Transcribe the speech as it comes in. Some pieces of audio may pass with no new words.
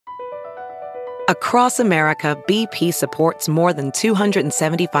Across America, BP supports more than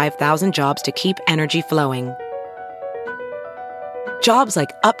 275,000 jobs to keep energy flowing. Jobs like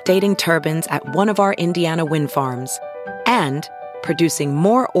updating turbines at one of our Indiana wind farms and producing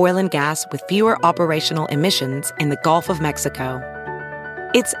more oil and gas with fewer operational emissions in the Gulf of Mexico.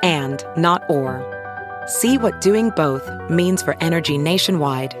 It's and, not or. See what doing both means for energy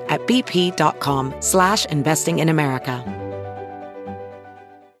nationwide at bp.com/investing in America.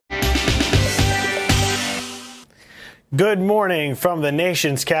 Good morning from the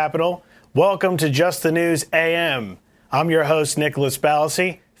nation's capital. Welcome to Just the News AM. I'm your host, Nicholas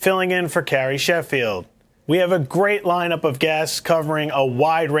Balassi, filling in for Carrie Sheffield. We have a great lineup of guests covering a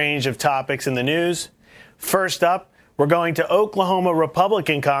wide range of topics in the news. First up, we're going to Oklahoma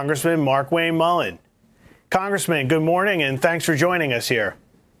Republican Congressman Markwayne Mullin. Congressman, good morning, and thanks for joining us here.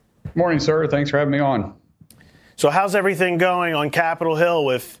 Morning, sir. Thanks for having me on. So how's everything going on Capitol Hill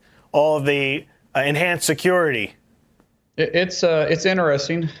with all of the enhanced security? It's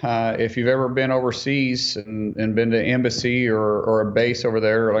interesting. If you've ever been overseas and been to an embassy or a base over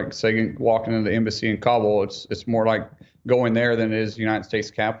there, like say walking into the embassy in Kabul, it's more like going there than it is the United States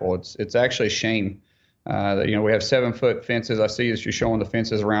Capitol. It's actually a shame that we have 7-foot fences. I see that you're showing the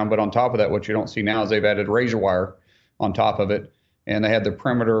fences around, but on top of that, what you don't see now is they've added razor wire on top of it, and they had the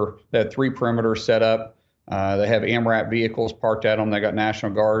perimeter, they had 3 perimeters set up. They have AMRAP vehicles parked at them. They got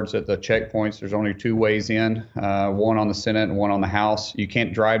National Guards at the checkpoints. There's only 2 ways in, one on the Senate and one on the House. You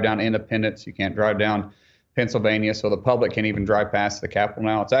can't drive down Independence. You can't drive down Pennsylvania, so the public can't even drive past the Capitol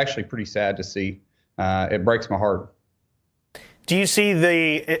now. It's actually pretty sad to see. It breaks my heart. Do you see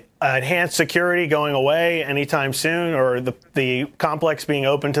the enhanced security going away anytime soon, or the complex being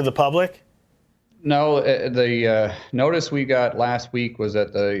open to the public? No, the notice we got last week was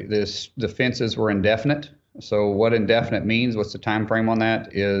that the fences were indefinite. So what indefinite means, what's the time frame on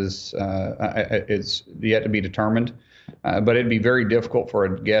that, is it's yet to be determined. But it'd be very difficult for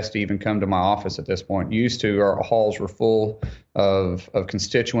a guest to even come to my office at this point. Used to, our halls were full of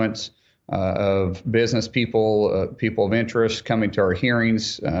constituents, of business people, people of interest coming to our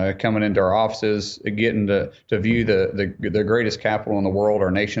hearings, coming into our offices, getting to view the greatest capital in the world,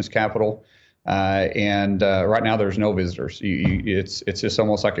 our nation's capital. And right now there's no visitors. It's just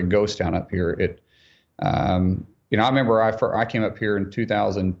almost like a ghost town up here. I remember I came up here in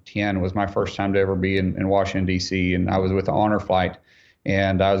 2010, was my first time to ever be in Washington, D.C., and I was with the honor flight,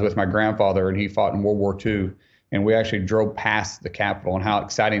 and I was with my grandfather, and he fought in World War II, and we actually drove past the Capitol, and how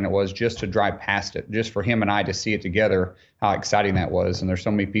exciting it was just to drive past it, just for him and I to see it together, how exciting that was. And there's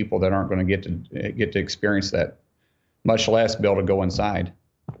so many people that aren't going to get to experience that, much less be able to go inside.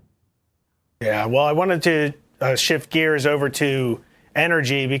 Yeah, well, I wanted to shift gears over to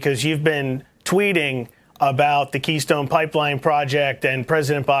energy because you've been tweeting about the Keystone Pipeline project and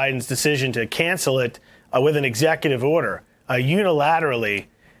President Biden's decision to cancel it with an executive order unilaterally.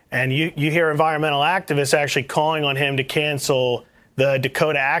 And you hear environmental activists actually calling on him to cancel the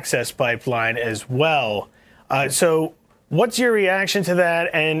Dakota Access Pipeline as well. So what's your reaction to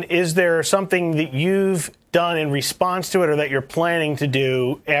that? And is there something that you've done in response to it or that you're planning to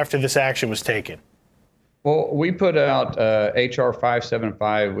do after this action was taken? Well, we put out H.R.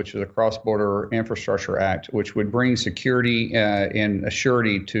 575, which is a Cross-Border Infrastructure Act, which would bring security and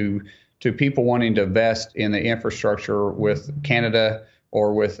assurity to people wanting to invest in the infrastructure with Canada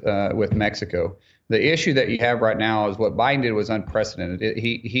or with Mexico. The issue that you have right now is what Biden did was unprecedented.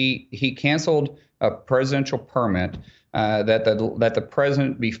 He canceled a presidential permit that the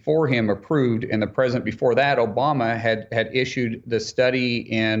president before him approved, and the president before that, Obama, had issued the study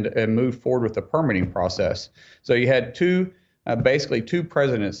and moved forward with the permitting process. So you had basically two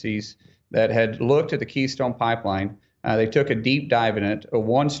presidencies that had looked at the Keystone Pipeline. They took a deep dive in it.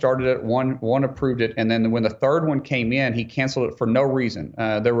 One started it, one approved it, and then when the third one came in, he canceled it for no reason.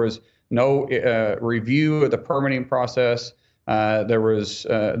 There was no review of the permitting process. There was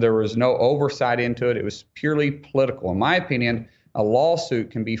no oversight into it. It was purely political. In my opinion, a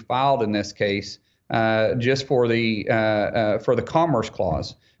lawsuit can be filed in this case just for the Commerce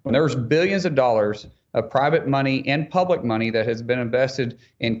Clause. When there's billions of dollars of private money and public money that has been invested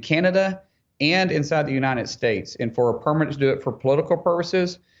in Canada and inside the United States, and for a permit to do it for political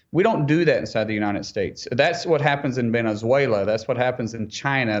purposes, we don't do that inside the United States. That's what happens in Venezuela. That's what happens in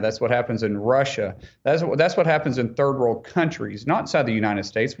China. That's what happens in Russia. That's what happens in third world countries, not inside the United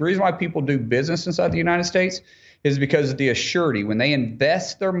States. The reason why people do business inside the United States is because of the assurity. When they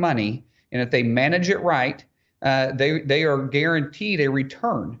invest their money, and if they manage it right, they are guaranteed a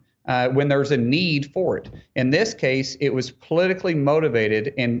return. when there's a need for it. In this case, it was politically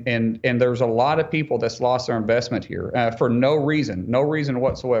motivated, and there's a lot of people that's lost their investment here for no reason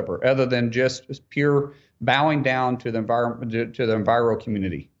whatsoever, other than just pure bowing down to the environment, to the enviro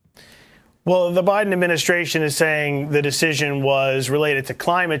community. Well, the Biden administration is saying the decision was related to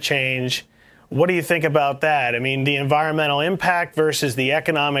climate change. What do you think about that? I mean, the environmental impact versus the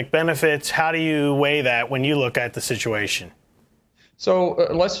economic benefits, how do you weigh that when you look at the situation? So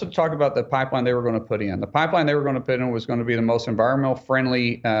let's talk about the pipeline they were going to put in. The pipeline they were going to put in was going to be the most environmental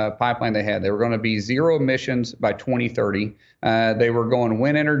friendly pipeline they had. They were going to be zero emissions by 2030. They were going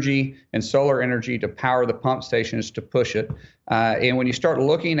wind energy and solar energy to power the pump stations to push it. And when you start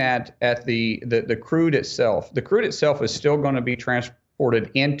looking at the crude itself, the crude itself is still going to be transported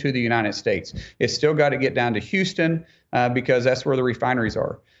into the United States. It's still got to get down to Houston because that's where the refineries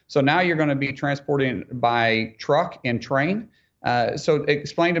are. So now you're going to be transporting by truck and train. So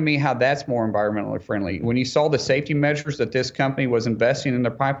explain to me how that's more environmentally friendly. When you saw the safety measures that this company was investing in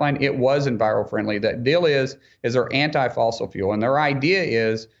their pipeline, it was enviro friendly. That deal is they're anti-fossil fuel, and their idea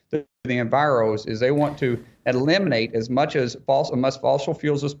is that the enviros is they want to eliminate as much fossil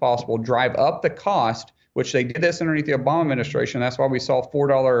fuels as possible, drive up the cost, which they did this underneath the Obama administration. That's why we saw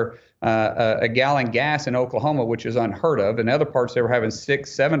 $4 a gallon gas in Oklahoma, which is unheard of. In other parts, they were having $6,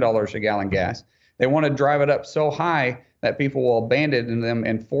 $7 a gallon gas. They want to drive it up so high that people will abandon them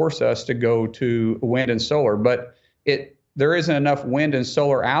and force us to go to wind and solar. But there isn't enough wind and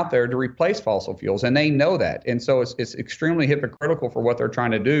solar out there to replace fossil fuels, and they know that. And so it's extremely hypocritical for what they're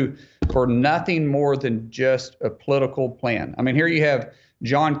trying to do for nothing more than just a political plan. I mean, here you have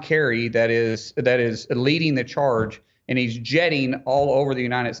John Kerry that is leading the charge, and he's jetting all over the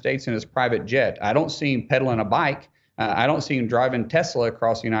United States in his private jet. I don't see him pedaling a bike. I don't see him driving Tesla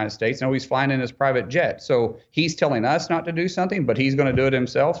across the United States. No, he's flying in his private jet. So he's telling us not to do something, but he's going to do it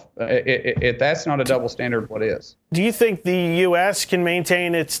himself. If that's not a double standard, what is? Do you think the U.S. can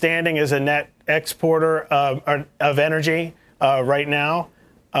maintain its standing as a net exporter of energy right now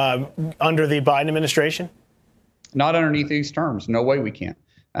under the Biden administration? Not underneath these terms. No way we can.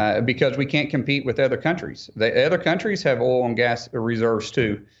 Because we can't compete with other countries. The other countries have oil and gas reserves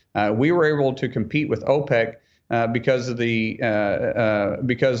too. We were able to compete with OPEC because of the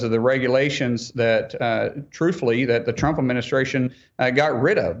regulations that, truthfully, that the Trump administration got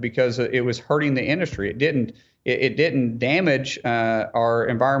rid of because it was hurting the industry. It didn't damage our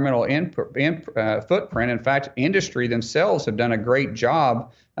environmental footprint. In fact, industry themselves have done a great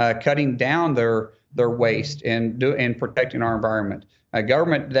job cutting down their waste and protecting our environment.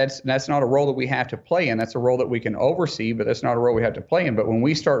 Government, that's not a role that we have to play in. That's a role that we can oversee, but that's not a role we have to play in. But when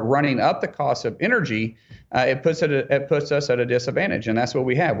we start running up the cost of energy, it puts us at a disadvantage, and that's what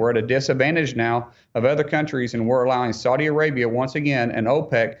we have. We're at a disadvantage now of other countries, and we're allowing Saudi Arabia once again and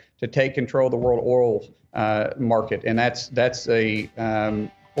OPEC to take control of the world oil market, and that's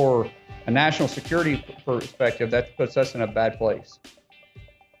for a national security perspective, that puts us in a bad place.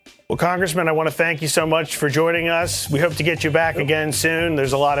 Well, Congressman, I want to thank you so much for joining us. We hope to get you back again soon.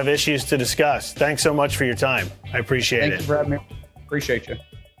 There's a lot of issues to discuss. Thanks so much for your time. I appreciate it. Thank you for having me. Appreciate you.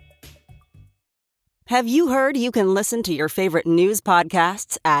 Have you heard you can listen to your favorite news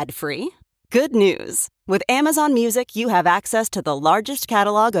podcasts ad-free? Good news. With Amazon Music, you have access to the largest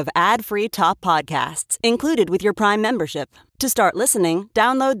catalog of ad-free top podcasts included with your Prime membership. To start listening,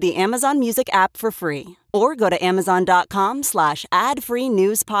 download the Amazon Music app for free or go to amazon.com/ad-free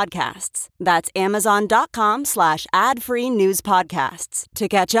news podcasts. That's amazon.com/ad-free news podcasts to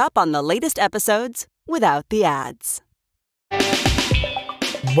catch up on the latest episodes without the ads.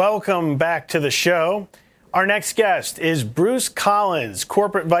 Welcome back to the show. Our next guest is Bruce Collins,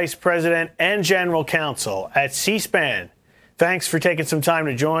 Corporate Vice President and General Counsel at C-SPAN. Thanks for taking some time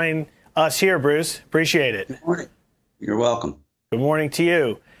to join us here, Bruce. Appreciate it. Good morning. You're welcome. Good morning to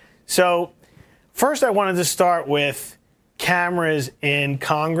you. So, first I wanted to start with cameras in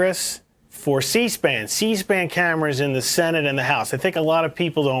Congress for C-SPAN. C-SPAN cameras in the Senate and the House. I think a lot of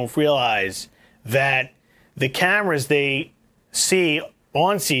people don't realize that the cameras they see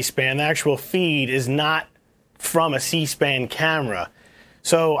on C-SPAN, the actual feed, is not from a C-SPAN camera.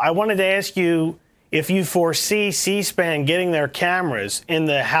 So I wanted to ask you if you foresee C-SPAN getting their cameras in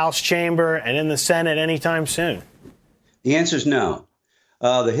the House chamber and in the Senate anytime soon. The answer is no.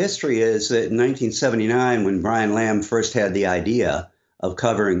 The history is that in 1979, when Brian Lamb first had the idea of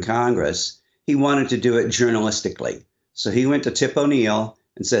covering Congress, he wanted to do it journalistically. So he went to Tip O'Neill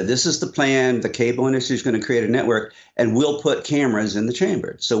and said, this is the plan. The cable industry is going to create a network, and we'll put cameras in the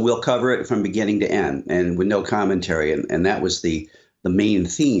chamber. So we'll cover it from beginning to end and with no commentary. And that was the main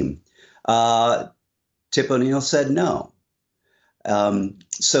theme. Tip O'Neill said no.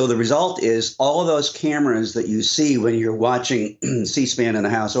 So the result is all of those cameras that you see when you're watching C-SPAN in the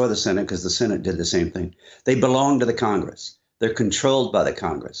House or the Senate, because the Senate did the same thing, they belong to the Congress. They're controlled by the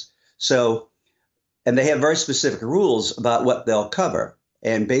Congress. So, and they have very specific rules about what they'll cover.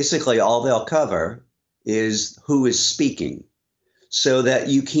 And basically all they'll cover is who is speaking, so that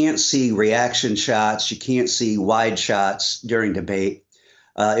you can't see reaction shots. You can't see wide shots during debate.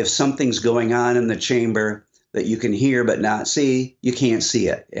 If something's going on in the chamber that you can hear but not see, you can't see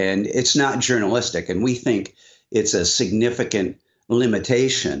it. And it's not journalistic. And we think it's a significant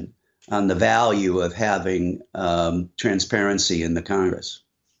limitation on the value of having transparency in the Congress.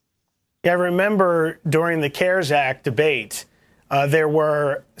 Yeah, I remember during the CARES Act debate, there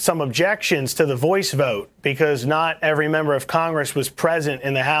were some objections to the voice vote because not every member of Congress was present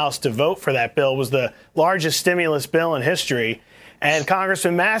in the House to vote for that bill. It was the largest stimulus bill in history. And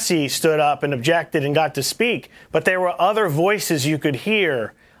Congressman Massey stood up and objected and got to speak. But there were other voices you could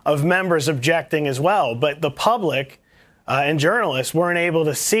hear of members objecting as well. But the public and journalists weren't able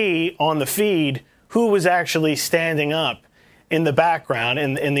to see on the feed who was actually standing up in the background,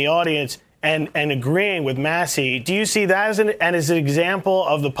 in the audience, and agreeing with Massey. Do you see that as an example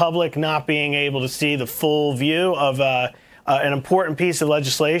of the public not being able to see the full view of an important piece of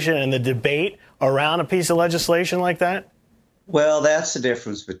legislation and the debate around a piece of legislation like that? Well, that's the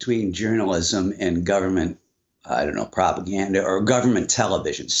difference between journalism and government, propaganda or government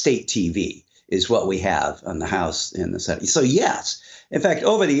television. State TV is what we have on the House and the Senate. So, yes, in fact,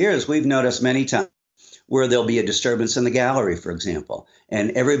 over the years, we've noticed many times where there'll be a disturbance in the gallery, for example,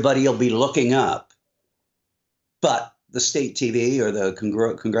 and everybody will be looking up. But the state TV or the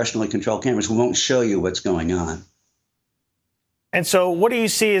congressionally controlled cameras won't show you what's going on. And so what do you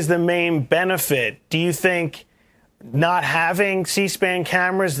see as the main benefit? Do you think not having C-SPAN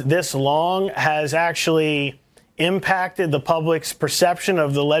cameras this long has actually impacted the public's perception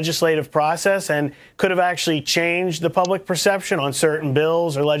of the legislative process and could have actually changed the public perception on certain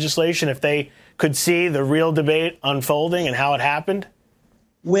bills or legislation if they could see the real debate unfolding and how it happened?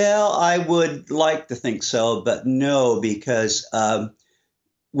 Well, I would like to think so, but no, because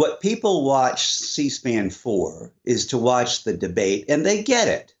what people watch C-SPAN for is to watch the debate, and they get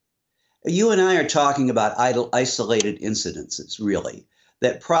it. You and I are talking about isolated incidences, really,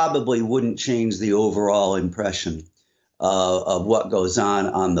 that probably wouldn't change the overall impression of what goes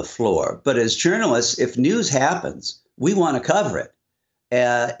on the floor. But as journalists, if news happens, we want to cover it.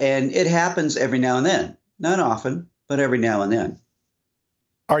 And it happens every now and then. Not often, but every now and then.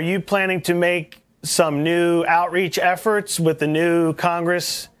 Are you planning to make some new outreach efforts with the new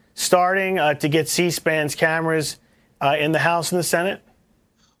Congress starting to get C-SPAN's cameras in the House and the Senate?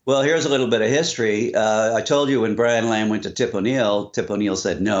 Well, here's a little bit of history. I told you when Brian Lamb went to Tip O'Neill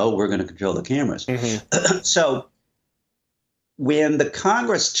said, no, we're going to control the cameras. Mm-hmm. So when the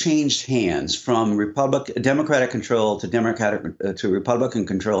Congress changed hands from Democratic control to Republican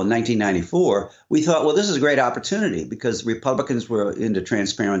control in 1994, we thought, well, this is a great opportunity because Republicans were into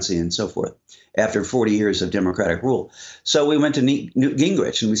transparency and so forth after 40 years of Democratic rule. So we went to Newt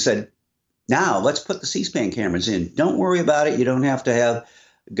Gingrich and we said, now let's put the C-SPAN cameras in. Don't worry about it. You don't have to have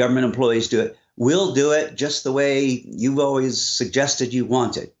government employees do it. We'll do it just the way you've always suggested you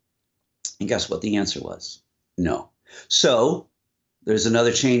want it. And guess what the answer was? No. So there's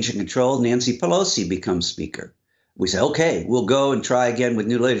another change in control. Nancy Pelosi becomes Speaker. We say, okay, we'll go and try again with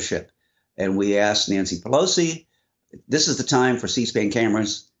new leadership. And we asked Nancy Pelosi, this is the time for C-SPAN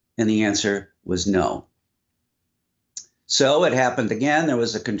cameras. And the answer was no. So it happened again. There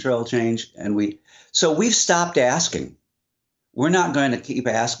was a control change. And we've stopped asking. We're not going to keep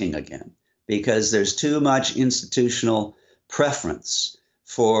asking again because there's too much institutional preference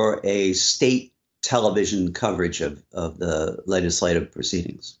for a state television coverage of the legislative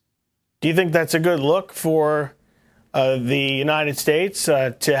proceedings. Do you think that's a good look for the United States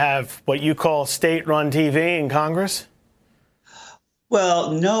to have what you call state-run TV in Congress?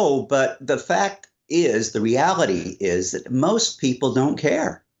 Well, no, but the reality is that most people don't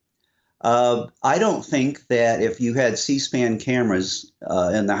care. I don't think that if you had C-SPAN cameras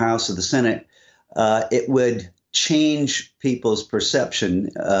in the House or the Senate, it would change people's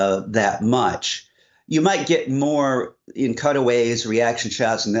perception that much. You might get more in cutaways, reaction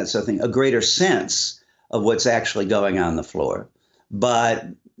shots, and that sort of thing, a greater sense of what's actually going on the floor. But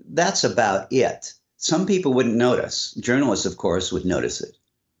that's about it. Some people wouldn't notice. Journalists, of course, would notice it.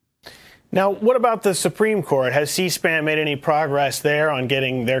 Now, what about the Supreme Court? Has C-SPAN made any progress there on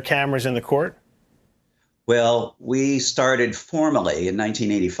getting their cameras in the court? Well, we started formally in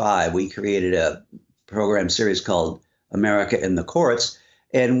 1985. We created a program series called America in the Courts.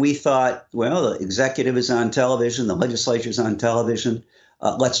 And we thought, well, the executive is on television, the legislature is on television.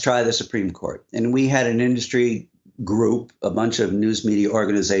 Let's try the Supreme Court. And we had an industry group, a bunch of news media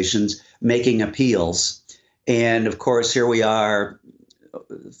organizations making appeals. And of course, here we are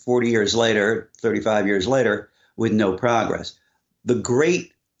 40 years later, 35 years later, with no progress. The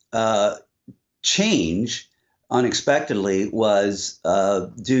great change, unexpectedly, was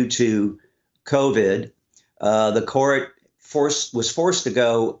due to COVID. The court was forced to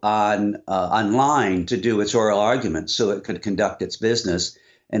go online to do its oral arguments so it could conduct its business.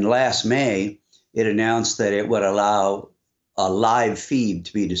 And last May, it announced that it would allow a live feed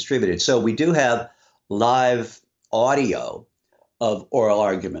to be distributed. So we do have live audio of oral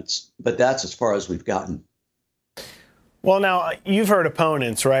arguments, but that's as far as we've gotten. Well, now, you've heard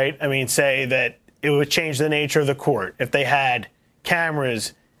opponents, right? I mean, say that it would change the nature of the court if they had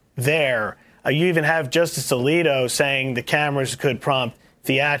cameras there. You even have Justice Alito saying the cameras could prompt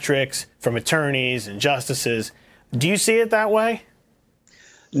theatrics from attorneys and justices. Do you see it that way?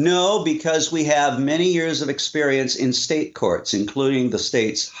 No, because we have many years of experience in state courts, including the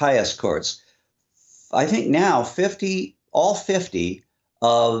state's highest courts. I think now all 50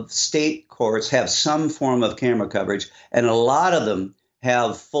 of state courts have some form of camera coverage, and a lot of them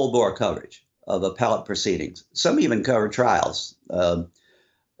have full bore coverage of appellate proceedings. Some even cover trials.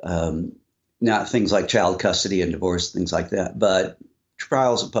 Not things like child custody and divorce, things like that, but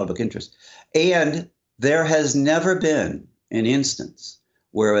trials of public interest. And there has never been an instance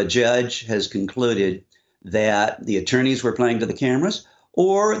where a judge has concluded that the attorneys were playing to the cameras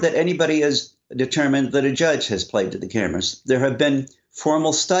or that anybody has determined that a judge has played to the cameras. There have been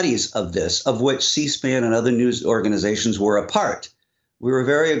formal studies of this, of which C-SPAN and other news organizations were a part. We were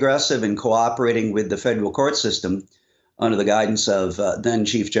very aggressive in cooperating with the federal court system under the guidance of then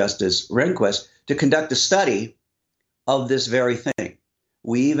Chief Justice Rehnquist to conduct a study of this very thing.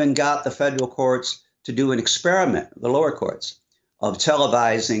 We even got the federal courts to do an experiment, the lower courts, of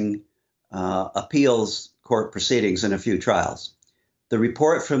televising appeals court proceedings in a few trials. The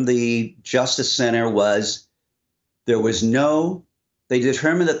report from the Justice Center was they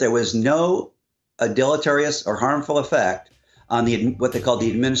determined that there was no deleterious or harmful effect on what they call the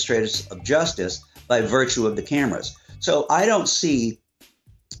administrators of justice by virtue of the cameras. So I don't see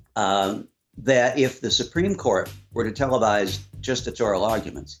that if the Supreme Court were to televise just its oral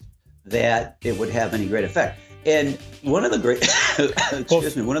arguments, that it would have any great effect. And one of the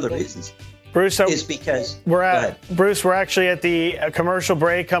one of the reasons, Bruce, is because we're actually at the commercial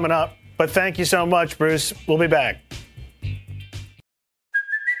break coming up. But thank you so much, Bruce. We'll be back.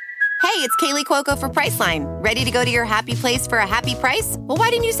 Hey, it's Kaylee Cuoco for Priceline. Ready to go to your happy place for a happy price? Well, why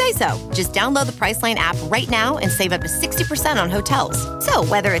didn't you say so? Just download the Priceline app right now and save up to 60% on hotels. So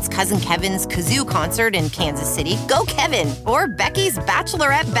whether it's Cousin Kevin's Kazoo Concert in Kansas City, go Kevin, or Becky's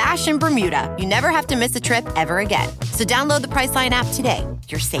Bachelorette Bash in Bermuda, you never have to miss a trip ever again. So download the Priceline app today.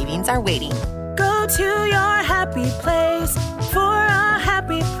 Your savings are waiting. Go to your happy place for a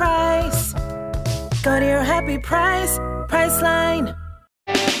happy price. Go to your happy price, Priceline.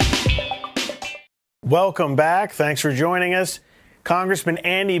 Welcome back. Thanks for joining us. Congressman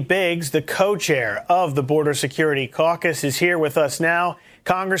Andy Biggs, the co-chair of the Border Security Caucus, is here with us now.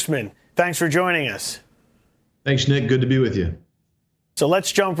 Congressman, thanks for joining us. Thanks, Nick. Good to be with you. So let's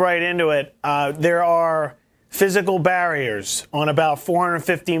jump right into it. There are physical barriers on about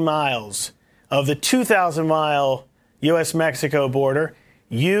 450 miles of the 2,000-mile U.S.-Mexico border.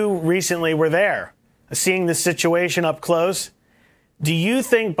 You recently were there, seeing the situation up close. Do you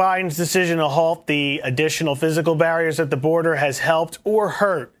think Biden's decision to halt the additional physical barriers at the border has helped or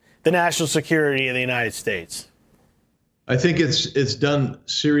hurt the national security of the United States? I think it's done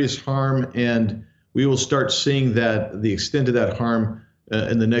serious harm, and we will start seeing the extent of that harm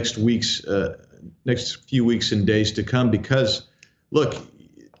in the next few weeks and days to come. Because, look,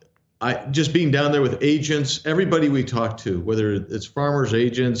 just being down there with agents, everybody we talk to, whether it's farmers,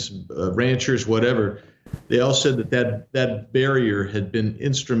 agents, ranchers, whatever, they all said that barrier had been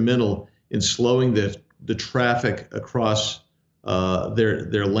instrumental in slowing the traffic across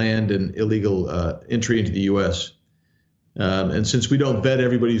their land and illegal entry into the U.S. And since we don't vet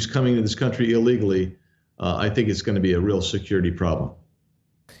everybody who's coming to this country illegally, I think it's going to be a real security problem.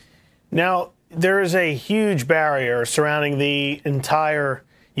 Now, there is a huge barrier surrounding the entire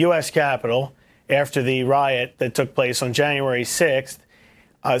U.S. Capitol after the riot that took place on January 6th.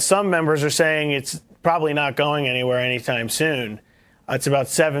 Some members are saying it's probably not going anywhere anytime soon. It's about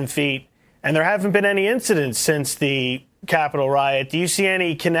 7 feet. And there haven't been any incidents since the Capitol riot. Do you see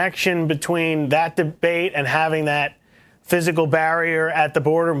any connection between that debate and having that physical barrier at the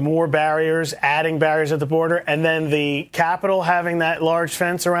border, more barriers, adding barriers at the border, and then the Capitol having that large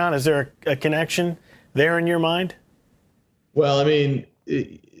fence around? Is there a connection there in your mind? Well, I mean,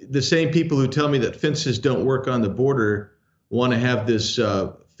 the same people who tell me that fences don't work on the border want to have this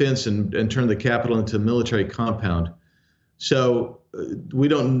fence and turn the Capitol into a military compound. So we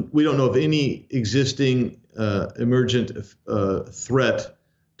don't know of any existing emergent threat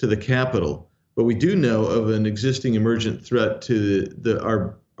to the Capitol. But we do know of an existing emergent threat to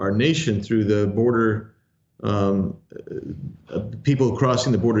our nation through the border, people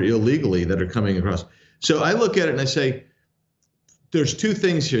crossing the border illegally that are coming across. So I look at it and I say, there's two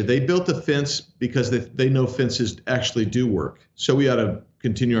things here. They built the fence because they know fences actually do work. So we ought to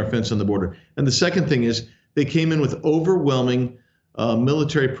continue our fence on the border. And the second thing is they came in with overwhelming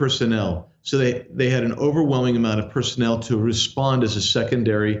military personnel. So they had an overwhelming amount of personnel to respond as a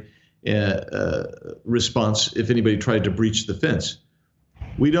secondary response if anybody tried to breach the fence.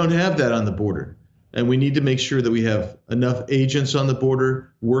 We don't have that on the border, and we need to make sure that we have enough agents on the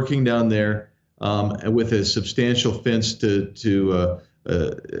border working down there and with a substantial fence to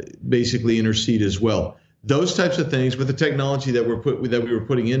basically intercede as well. Those types of things with the technology that we were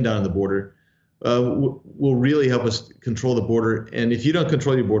putting in down on the border will really help us control the border. And if you don't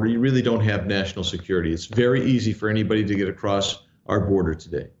control your border, you really don't have national security. It's very easy for anybody to get across our border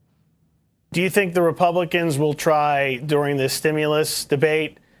today. Do you think the Republicans will try, during this stimulus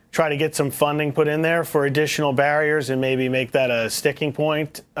debate, try to get some funding put in there for additional barriers and maybe make that a sticking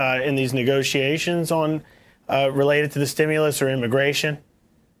point in these negotiations on related to the stimulus or immigration?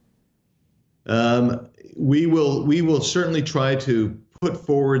 We will certainly try to put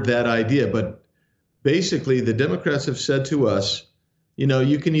forward that idea. But basically, the Democrats have said to us,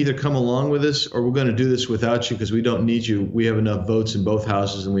 you can either come along with us or we're going to do this without you because we don't need you. We have enough votes in both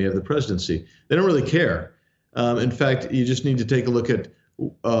houses and we have the presidency. They don't really care. In fact, you just need to take a look at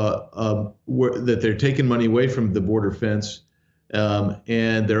that they're taking money away from the border fence,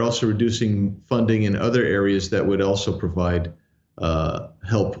 and they're also reducing funding in other areas that would also provide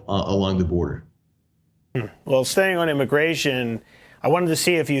help along the border. Well, staying on immigration, I wanted to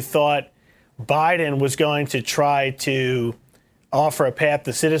see if you thought Biden was going to try to offer a path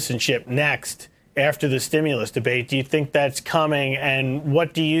to citizenship next after the stimulus debate. Do you think that's coming? And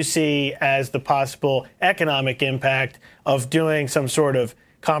what do you see as the possible economic impact of doing some sort of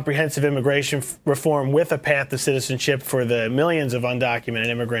comprehensive immigration reform with a path to citizenship for the millions of undocumented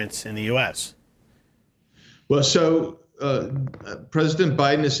immigrants in the U.S.? Well, so President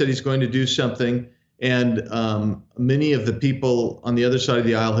Biden has said he's going to do something. And many of the people on the other side of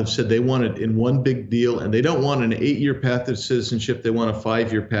the aisle have said they want it in one big deal, and they don't want an 8-year path to citizenship. They want a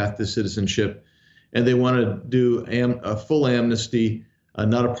 5-year path to citizenship, and they want to do a full amnesty,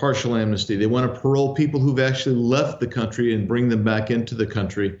 not a partial amnesty. They want to parole people who've actually left the country and bring them back into the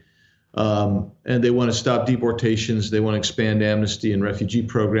country, and they want to stop deportations. They want to expand amnesty and refugee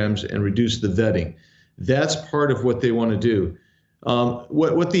programs and reduce the vetting. That's part of what they want to do.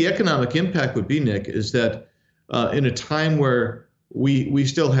 What the economic impact would be, Nick, is that in a time where we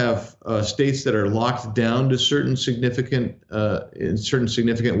still have states that are locked down to in certain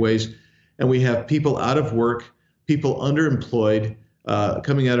significant ways, and we have people out of work, people underemployed,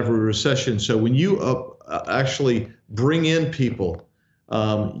 coming out of a recession. So when you actually bring in people,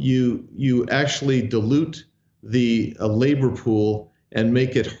 you actually dilute the labor pool and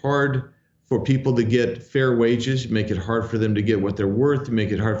make it hard for people to get fair wages, make it hard for them to get what they're worth,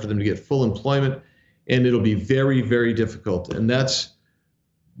 make it hard for them to get full employment, and it'll be very, very difficult. And that's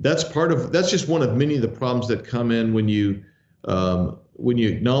just one of many of the problems that come in when you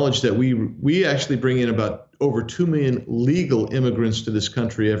acknowledge that we actually bring in about over 2 million legal immigrants to this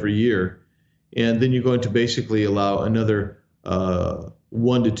country every year, and then you're going to basically allow another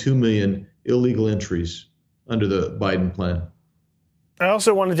 1 to 2 million illegal entries under the Biden plan. I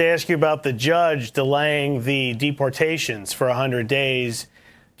also wanted to ask you about the judge delaying the deportations for 100 days.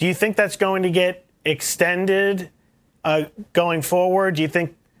 Do you think that's going to get extended going forward? Do you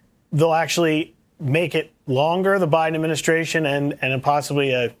think they'll actually make it longer, the Biden administration, and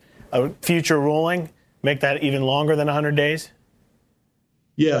possibly a future ruling, make that even longer than 100 days?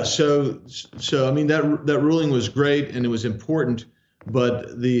 Yeah, so I mean, that ruling was great and it was important,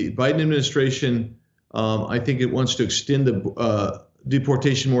 but the Biden administration, I think it wants to extend the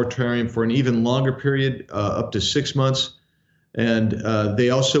deportation moratorium for an even longer period, up to 6 months. And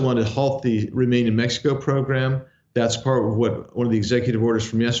they also want to halt the Remain in Mexico program. That's part of one of the executive orders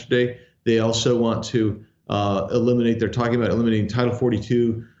from yesterday. They also want to they're talking about eliminating Title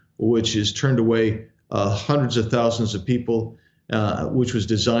 42, which has turned away hundreds of thousands of people, which was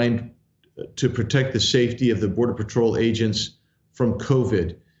designed to protect the safety of the Border Patrol agents from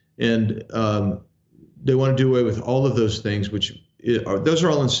COVID. And they want to do away with all of those things, those are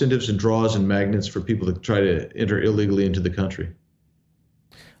all incentives and draws and magnets for people to try to enter illegally into the country.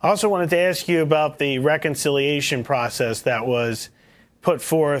 I also wanted to ask you about the reconciliation process that was put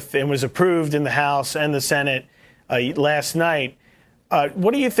forth and was approved in the House and the Senate last night.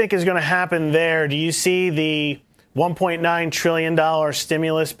 What do you think is going to happen there? Do you see the $1.9 trillion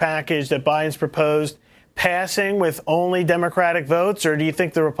stimulus package that Biden's proposed passing with only Democratic votes, or do you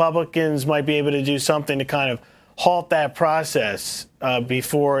think the Republicans might be able to do something to kind of halt that process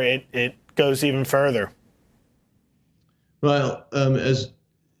before it goes even further? Well,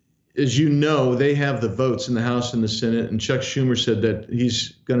 as you know, they have the votes in the House and the Senate, and Chuck Schumer said that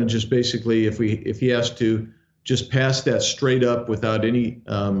he's going to just basically, if he has to, just pass that straight up without any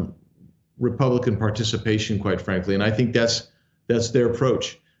Republican participation, quite frankly. And I think that's their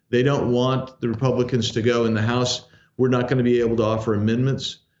approach. They don't want the Republicans to go in the House. We're not going to be able to offer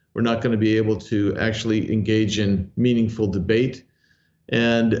amendments. We're not going to be able to actually engage in meaningful debate.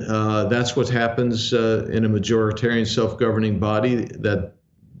 And that's what happens in a majoritarian self-governing body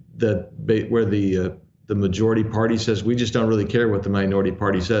where the majority party says, we just don't really care what the minority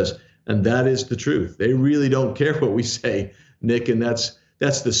party says. And that is the truth. They really don't care what we say, Nick, and that's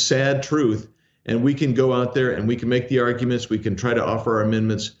the sad truth. And we can go out there and we can make the arguments, we can try to offer our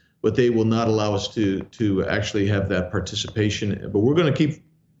amendments, but they will not allow us to actually have that participation. But we're going to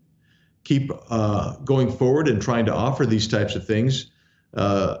keep going forward and trying to offer these types of things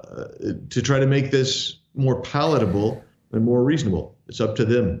to try to make this more palatable and more reasonable. It's up to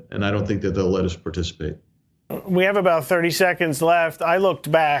them, and I don't think that they'll let us participate. We have about 30 seconds left. I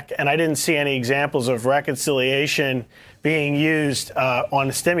looked back, and I didn't see any examples of reconciliation being used on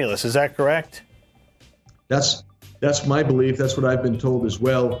the stimulus. Is that correct? That's my belief. That's what I've been told as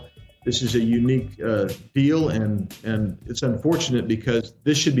well. This is a unique deal, and it's unfortunate because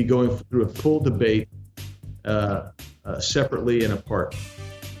this should be going through a full debate separately and apart.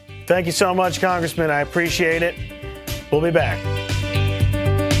 Thank you so much, Congressman. I appreciate it. We'll be back.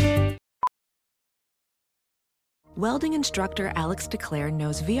 Welding instructor Alex DeClaire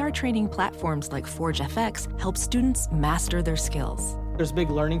knows VR training platforms like Forge FX help students master their skills. There's a big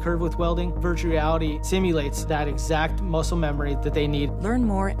learning curve with welding. Virtual reality simulates that exact muscle memory that they need. Learn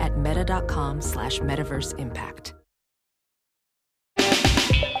more at meta.com/metaverseimpact.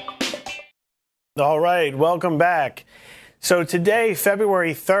 All right, welcome back. So today,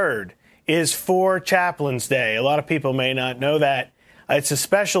 February 3rd, is for Chaplains Day. A lot of people may not know that. It's a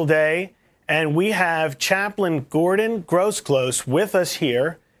special day, and we have Chaplain Gordon Grosclose with us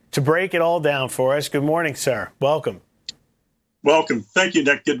here to break it all down for us. Good morning, sir. Welcome. Welcome. Thank you,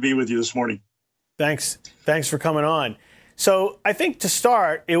 Nick. Good to be with you this morning. Thanks for coming on. So I think to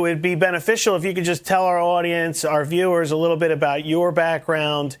start, it would be beneficial if you could just tell our audience, our viewers, a little bit about your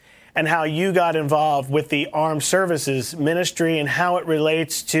background and how you got involved with the Armed Services Ministry and how it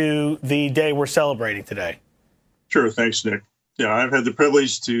relates to the day we're celebrating today. Sure. Thanks, Nick. Yeah, I've had the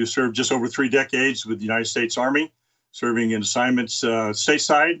privilege to serve just over 3 decades with the United States Army, serving in assignments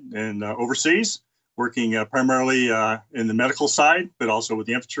stateside and overseas, working primarily in the medical side, but also with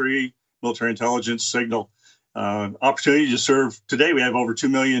the infantry, military intelligence, signal. Opportunity to serve today. We have over 2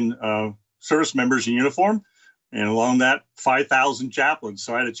 million service members in uniform, and along that, 5,000 chaplains.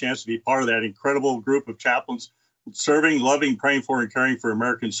 So I had a chance to be part of that incredible group of chaplains serving, loving, praying for, and caring for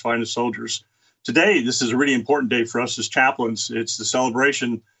America's finest soldiers. Today, this is a really important day for us as chaplains. It's the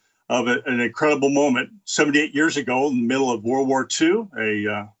celebration of an incredible moment. 78 years ago, in the middle of World War II,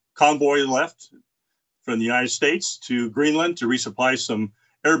 a convoy left from the United States to Greenland to resupply some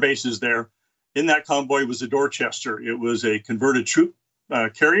air bases there. In that convoy was the Dorchester. It was a converted troop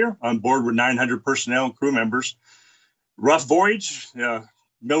carrier. On board were 900 personnel and crew members. Rough voyage,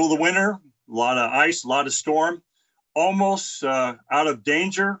 middle of the winter, a lot of ice, a lot of storm, almost out of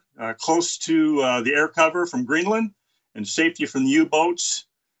danger, close to the air cover from Greenland and safety from the U-boats.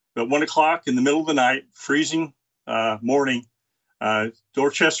 But 1 o'clock in the middle of the night, freezing morning,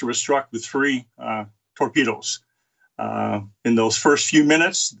 Dorchester was struck with 3 torpedoes. In those first few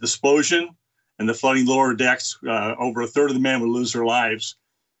minutes, the explosion and the flooding lower decks, over a third of the men would lose their lives.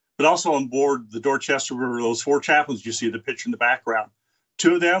 But also on board the Dorchester were those 4 chaplains you see the picture in the background.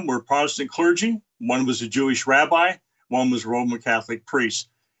 2 of them were Protestant clergy. One was a Jewish rabbi. One was a Roman Catholic priest.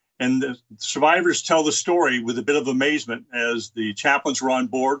 And the survivors tell the story with a bit of amazement as the chaplains were on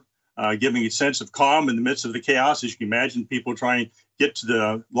board, giving a sense of calm in the midst of the chaos. As you can imagine, people trying to get to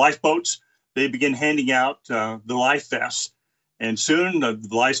the lifeboats. They began handing out the life vests. And soon the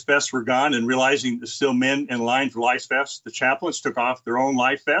life vests were gone, and realizing there's still men in line for life vests, the chaplains took off their own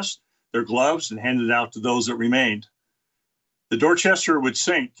life vests. their gloves and handed it out to those that remained. The Dorchester would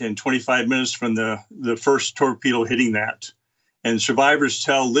sink in 25 minutes from the first torpedo hitting that. And survivors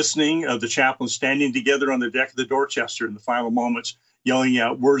tell listening of the chaplains standing together on the deck of the Dorchester in the final moments, yelling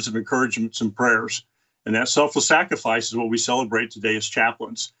out words of encouragement and prayers. And that selfless sacrifice is what we celebrate today as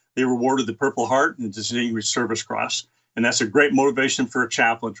chaplains. They were awarded the Purple Heart and the Distinguished Service Cross. And that's a great motivation for a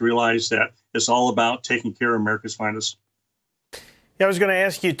chaplain to realize that it's all about taking care of America's finest. Yeah, I was going to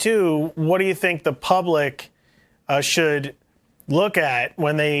ask you, too, what do you think the public should look at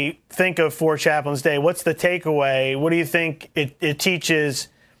when they think of For Chaplains Day? What's the takeaway? What do you think it teaches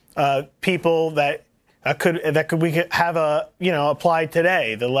people that we could have applied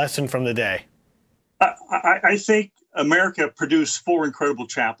today, the lesson from the day? I think America produced 4 incredible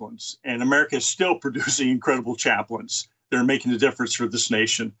chaplains, and America is still producing incredible chaplains that are making a difference for this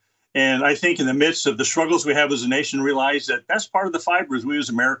nation. And I think in the midst of the struggles we have as a nation, realize that that's part of the fiber as we as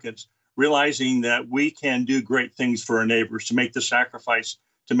Americans, realizing that we can do great things for our neighbors, to make the sacrifice,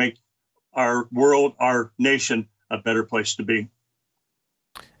 to make our world, our nation, a better place to be.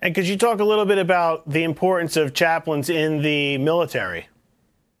 And could you talk a little bit about the importance of chaplains in the military?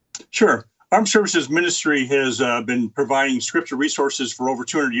 Sure. Armed Services Ministry has been providing scripture resources for over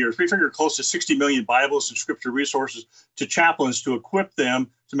 200 years. We figure close to 60 million Bibles and scripture resources to chaplains to equip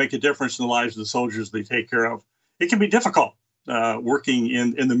them to make a difference in the lives of the soldiers they take care of. It can be difficult working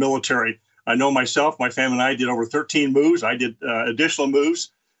in the military. I know myself, my family and I did over 13 moves. I did additional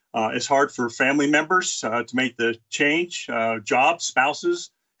moves. It's hard for family members to make the change. Jobs,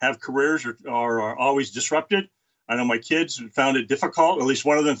 spouses have careers are always disrupted. I know my kids found it difficult, at least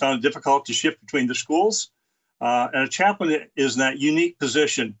one of them found it difficult to shift between the schools. And a chaplain is in that unique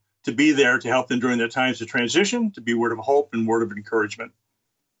position to be there to help them during their times of transition, to be a word of hope and word of encouragement.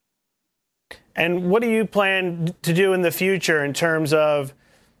 And what do you plan to do in the future in terms of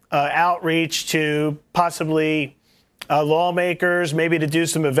outreach to possibly lawmakers, maybe to do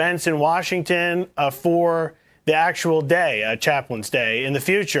some events in Washington for the actual day, Chaplain's Day, in the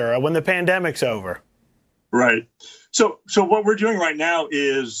future when the pandemic's over? Right. So what we're doing right now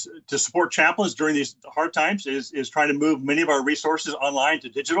is to support chaplains during these hard times is trying to move many of our resources online to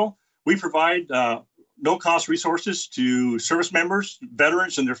digital. We provide no-cost resources to service members,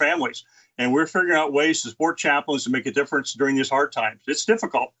 veterans, and their families. And we're figuring out ways to support chaplains to make a difference during these hard times. It's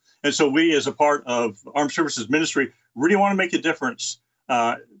difficult. And so we, as a part of Armed Services Ministry, really want to make a difference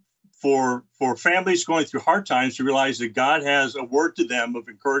for families going through hard times to realize that God has a word to them of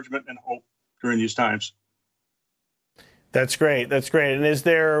encouragement and hope during these times. That's great. That's great. And is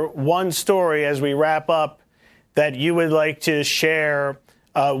there one story as we wrap up that you would like to share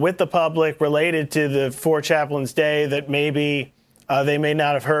with the public related to the For Chaplains Day that maybe they may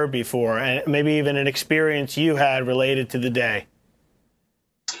not have heard before, and maybe even an experience you had related to the day?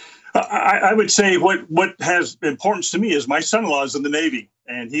 I would say what has importance to me is my son-in-law is in the Navy,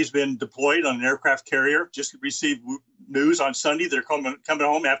 and he's been deployed on an aircraft carrier. Just received news on Sunday they're coming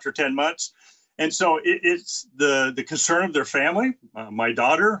home after 10 months. And so it's the concern of their family, my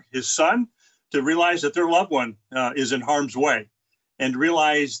daughter, his son, to realize that their loved one is in harm's way, and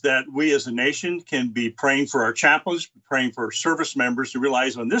realize that we as a nation can be praying for our chaplains, praying for our service members, to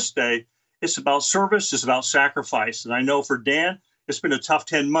realize on this day, it's about service, it's about sacrifice. And I know for Dan, it's been a tough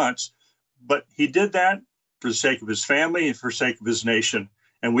 10 months, but he did that for the sake of his family and for the sake of his nation.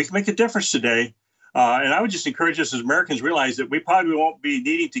 And we can make a difference today. And I would just encourage us as Americans realize that we probably won't be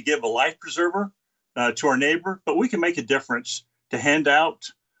needing to give a life preserver to our neighbor, but we can make a difference to hand out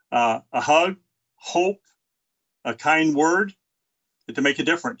a hug, hope, a kind word, to make a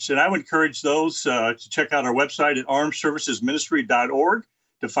difference. And I would encourage those to check out our website at armedservicesministry.org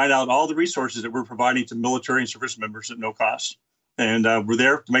to find out all the resources that we're providing to military and service members at no cost. And we're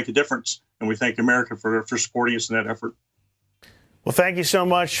there to make a difference. And we thank America for supporting us in that effort. Well, thank you so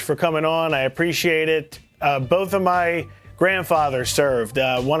much for coming on. I appreciate it. Both of my grandfathers served.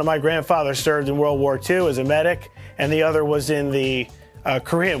 One of my grandfathers served in World War II as a medic, and the other was in the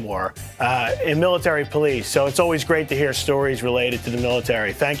Korean War in military police. So it's always great to hear stories related to the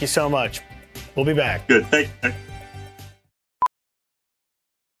military. Thank you so much. We'll be back. Good. Thank you.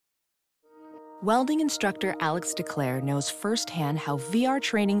 Welding instructor Alex DeClaire knows firsthand how VR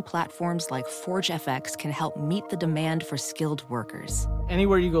training platforms like ForgeFX can help meet the demand for skilled workers.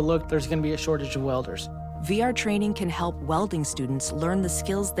 Anywhere you go look, there's going to be a shortage of welders. VR training can help welding students learn the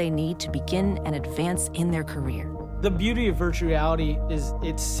skills they need to begin and advance in their career. The beauty of virtual reality is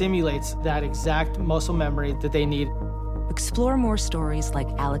it simulates that exact muscle memory that they need. Explore more stories like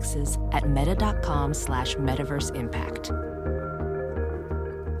Alex's at meta.com/metaverseimpact.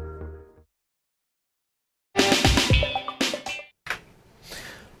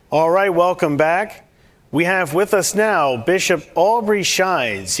 All right, welcome back. We have with us now Bishop Aubrey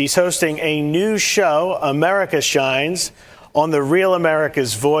Shines. He's hosting a new show, America Shines, on the Real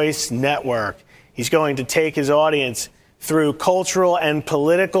America's Voice Network. He's going to take his audience through cultural and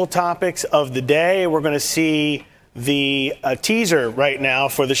political topics of the day. We're going to see the teaser right now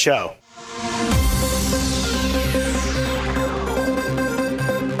for the show.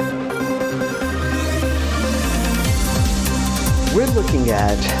 We're looking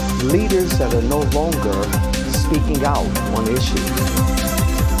at leaders that are no longer speaking out on issues.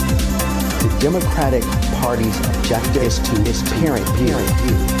 The Democratic Party's objective is to parent view.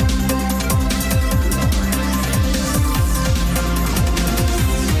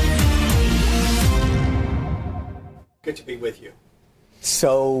 Good to be with you.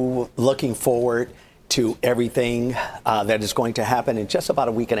 So looking forward to everything that is going to happen in just about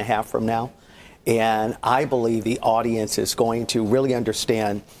a week and a half from now. And I believe the audience is going to really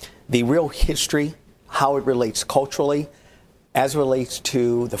understand the real history, how it relates culturally, as it relates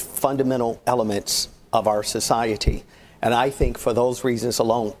to the fundamental elements of our society. And I think for those reasons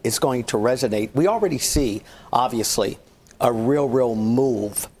alone, it's going to resonate. We already see, obviously, a real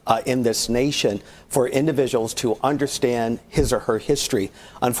move in this nation for individuals to understand his or her history.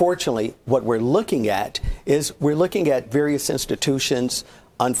 Unfortunately, what we're looking at is various institutions,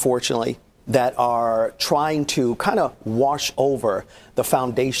 unfortunately, that are trying to kind of wash over the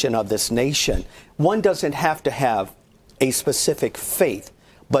foundation of this nation. One doesn't have to have a specific faith,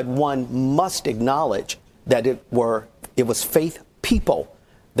 but one must acknowledge that it was faith people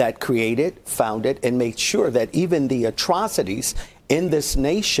that created, founded, and made sure that even the atrocities in this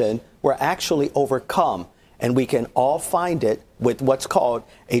nation were actually overcome. And we can all find it with what's called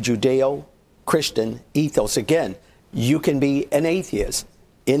a Judeo-Christian ethos. Again, you can be an atheist.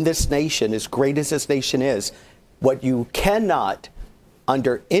 In this nation, as great as this nation is, what you cannot,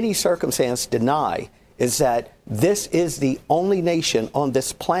 under any circumstance, deny is that this is the only nation on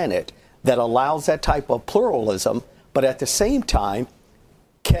this planet that allows that type of pluralism, but at the same time,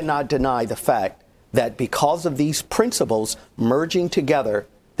 cannot deny the fact that because of these principles merging together,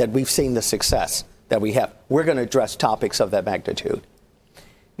 that we've seen the success that we have. We're going to address topics of that magnitude.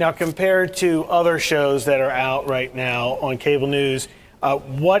 Now, compared to other shows that are out right now on cable news,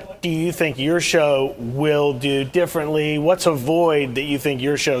 what do you think your show will do differently? What's a void that you think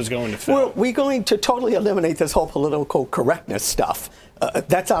your show is going to fill? Well, we're going to totally eliminate this whole political correctness stuff.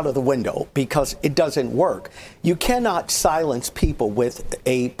 That's out of the window because it doesn't work. You cannot silence people with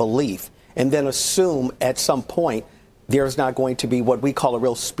a belief and then assume at some point there's not going to be what we call a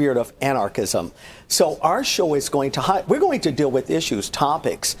real spirit of anarchism. So our show is we're going to deal with issues,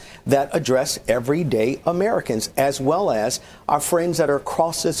 topics that address everyday Americans, as well as our friends that are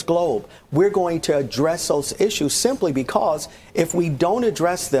across this globe. We're going to address those issues simply because if we don't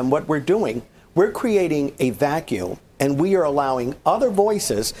address them, what we're doing, we're creating a vacuum, and we are allowing other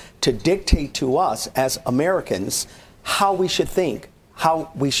voices to dictate to us as Americans how we should think, how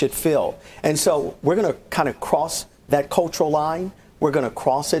we should feel. And so we're going to kind of cross that cultural line. We're going to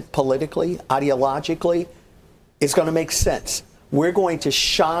cross it politically, ideologically. It's going to make sense. We're going to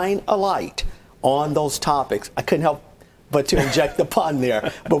shine a light on those topics. I couldn't help but to inject the pun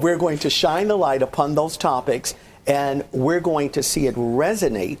there. But we're going to shine the light upon those topics, and we're going to see it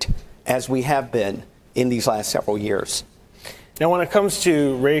resonate as we have been in these last several years. Now, when it comes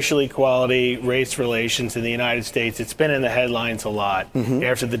to racial equality, race relations in the United States, it's been in the headlines a lot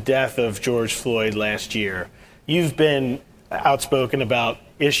after the death of George Floyd last year. You've been outspoken about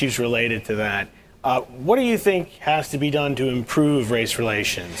issues related to that. What do you think has to be done to improve race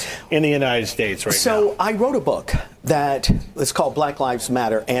relations in the United States right now? So I wrote a book that is called Black Lives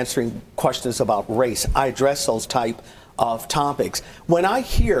Matter, Answering Questions About Race. I address those type of topics. When I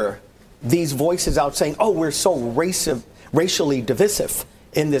hear these voices out saying, oh, we're so racially divisive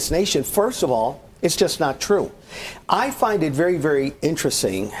in this nation, first of all, it's just not true. I find it very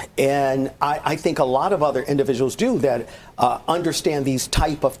interesting, and I think a lot of other individuals do that understand these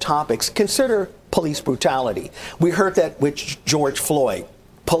type of topics. Consider police brutality. We heard that with George Floyd.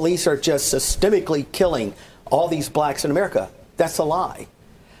 Police are just systemically killing all these blacks in America. That's a lie.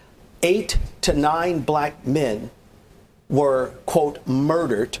 8 to 9 black men were, quote,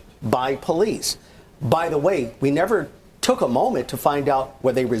 murdered by police. By the way, we never took a moment to find out,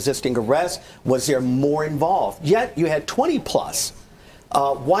 were they resisting arrest? Was there more involved? Yet you had 20 plus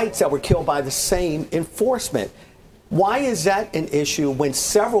whites that were killed by the same enforcement. Why is that an issue when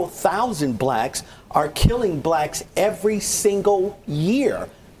several thousand blacks are killing blacks every single year?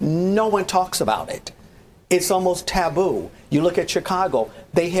 No one talks about it. It's almost taboo. You look at Chicago,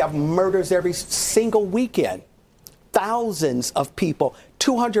 they have murders every single weekend. Thousands of people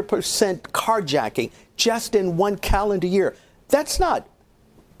 200% carjacking just in one calendar year. That's not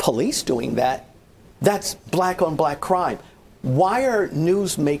police doing that. That's black on black crime. Why are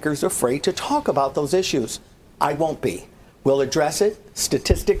newsmakers afraid to talk about those issues? I won't be. We'll address it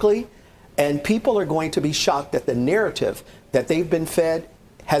statistically, and people are going to be shocked that the narrative that they've been fed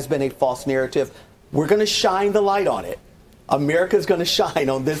has been a false narrative. We're going to shine the light on it. America's going to shine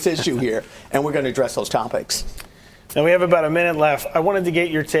on this issue here, and we're going to address those topics. Now, we have about a minute left. I wanted to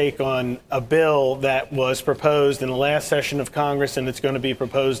get your take on a bill that was proposed in the last session of Congress, and it's going to be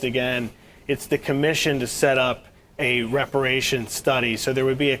proposed again. It's the commission to set up a reparations study. So there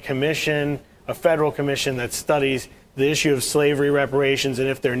would be a commission, a federal commission that studies the issue of slavery reparations and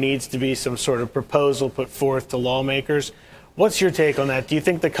if there needs to be some sort of proposal put forth to lawmakers. What's your take on that? Do you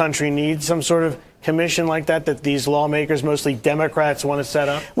think the country needs some sort of commission like that these lawmakers, mostly Democrats, want to set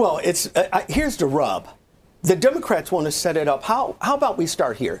up? Well, here's the rub. The Democrats want to set it up. How about we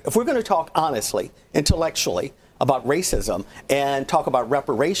start here? If we're going to talk honestly, intellectually, about racism and talk about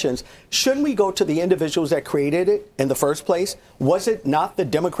reparations, shouldn't we go to the individuals that created it in the first place? Was it not the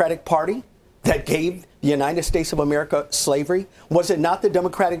Democratic Party that gave the United States of America slavery? Was it not the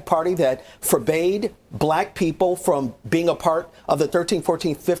Democratic Party that forbade black people from being a part of the 13th,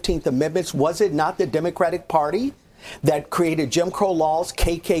 14th, 15th Amendments? Was it not the Democratic Party that created Jim Crow laws,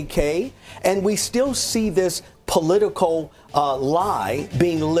 KKK? And we still see this political lie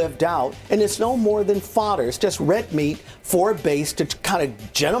being lived out, and it's no more than fodder. It's just red meat for a base to kind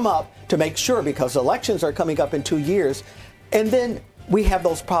of gin them up to make sure, because elections are coming up in 2 years, and then we have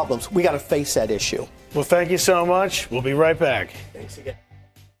those problems. We got to face that issue. Well, thank you so much. We'll be right back. Thanks again.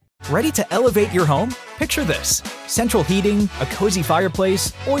 Ready to elevate your home? Picture this: central heating, a cozy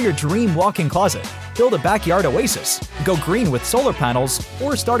fireplace, or your dream walk-in closet. Build a backyard oasis, go green with solar panels,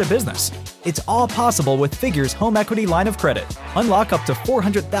 or start a business. It's all possible with Figure's home equity line of credit. Unlock up to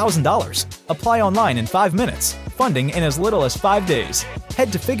 $400,000. Apply online in 5 minutes. Funding in as little as 5 days.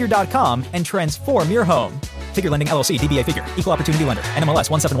 Head to Figure.com and transform your home. Figure Lending LLC, DBA Figure, Equal Opportunity Lender, NMLS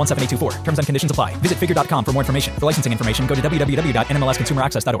 1717824. Terms and conditions apply. Visit Figure.com for more information. For licensing information, go to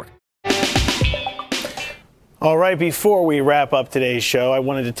www.nmlsconsumeraccess.org. All right, before we wrap up today's show, I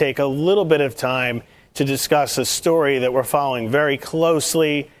wanted to take a little bit of time to discuss a story that we're following very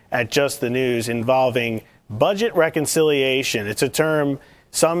closely at Just the News involving budget reconciliation. It's a term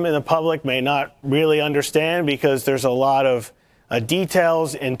some in the public may not really understand because there's a lot of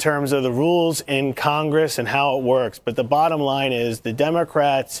details in terms of the rules in Congress and how it works. But the bottom line is the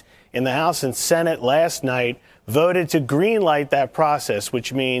Democrats in the House and Senate last night voted to greenlight that process,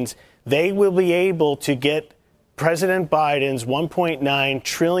 which means they will be able to get President Biden's $1.9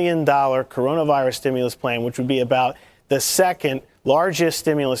 trillion coronavirus stimulus plan, which would be about the second largest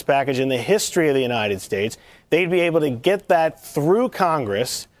stimulus package in the history of the United States. They'd be able to get that through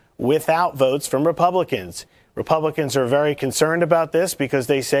Congress without votes from Republicans. Republicans are very concerned about this because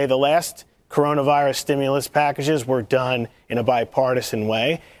they say the last coronavirus stimulus packages were done in a bipartisan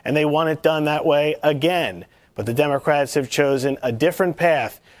way, and they want it done that way again. But the Democrats have chosen a different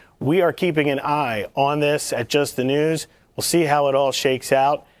path. We are keeping an eye on this at Just the News. We'll see how it all shakes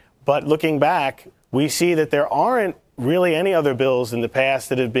out. But looking back, we see that there aren't really any other bills in the past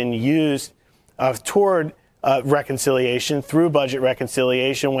that have been used toward reconciliation, through budget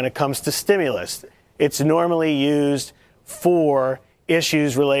reconciliation when it comes to stimulus. It's normally used for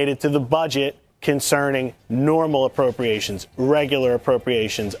issues related to the budget concerning normal appropriations, regular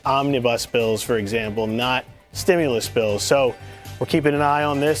appropriations, omnibus bills, for example, not stimulus bills. So we're keeping an eye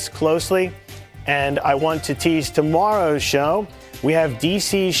on this closely. And I want to tease tomorrow's show. We have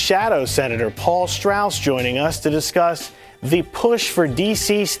D.C. Shadow Senator Paul Strauss joining us to discuss the push for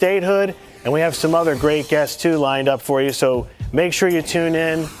D.C. statehood. And we have some other great guests, too, lined up for you. So make sure you tune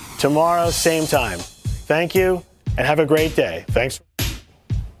in tomorrow, same time. Thank you, and have a great day. Thanks.